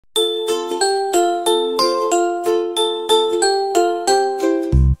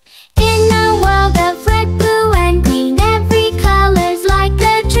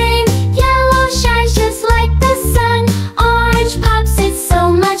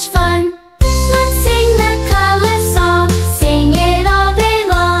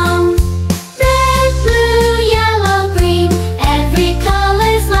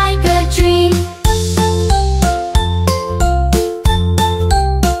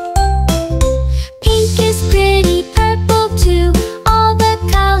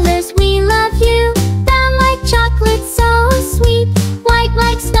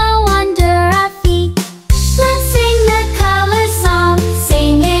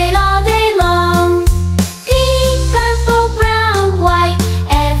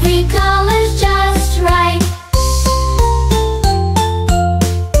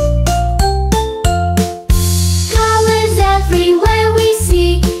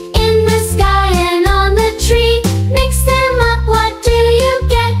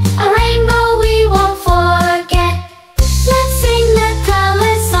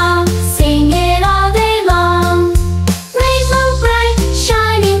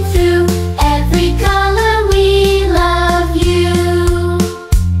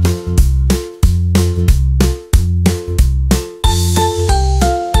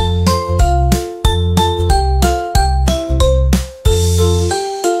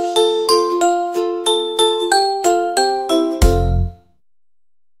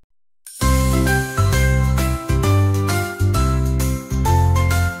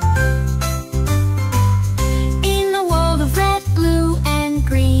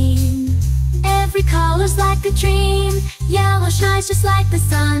like a dream. Yellow shines just like the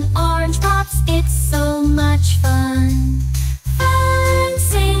sun. Orange pops, it's so much fun. Fun,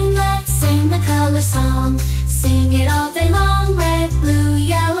 sing, let's sing the color song. Sing it all day long. Red, blue,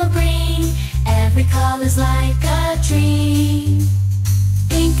 yellow, green. Every color's like a dream.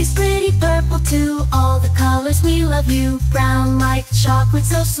 Pink is pretty, purple too. All the colors we love you. Brown like chocolate,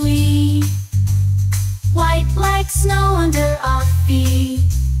 so sweet. White like snow under our feet.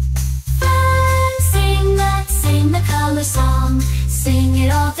 Fun, sing, let's sing the color song. Sing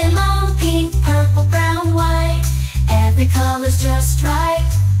it all day long. Pink, purple, brown, white. Every color's just right.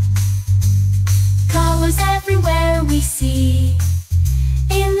 Colors everywhere we see.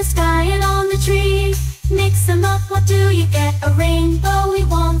 In the sky and on the tree. Mix them up, what do you get? A rainbow we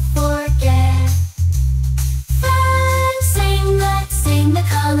won't forget. Fun, sing, let's sing the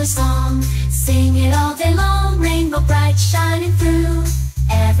color song. Sing it all day long. Rainbow bright shining through.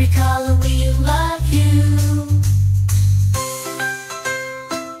 Every color